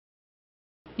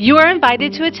You are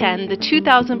invited to attend the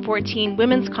 2014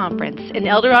 Women's Conference in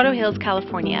El Dorado Hills,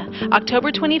 California,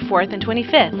 October 24th and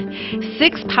 25th.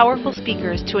 6 powerful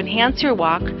speakers to enhance your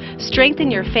walk,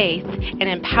 strengthen your faith, and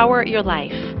empower your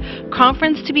life.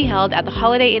 Conference to be held at the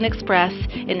Holiday Inn Express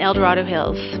in El Dorado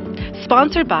Hills.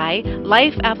 Sponsored by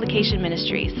Life Application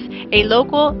Ministries, a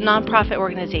local nonprofit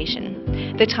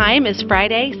organization. The time is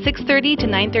Friday, 6:30 to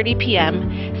 9:30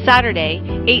 p.m., Saturday,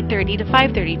 8:30 to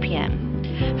 5:30 p.m.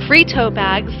 Free tote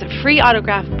bags, free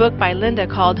autographed book by Linda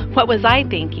called What Was I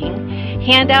Thinking,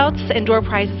 handouts, and door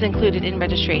prizes included in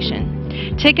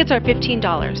registration. Tickets are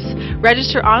 $15.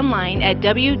 Register online at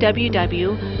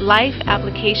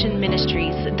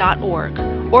www.lifeapplicationministries.org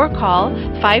or call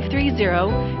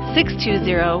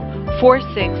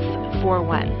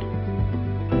 530-620-4641.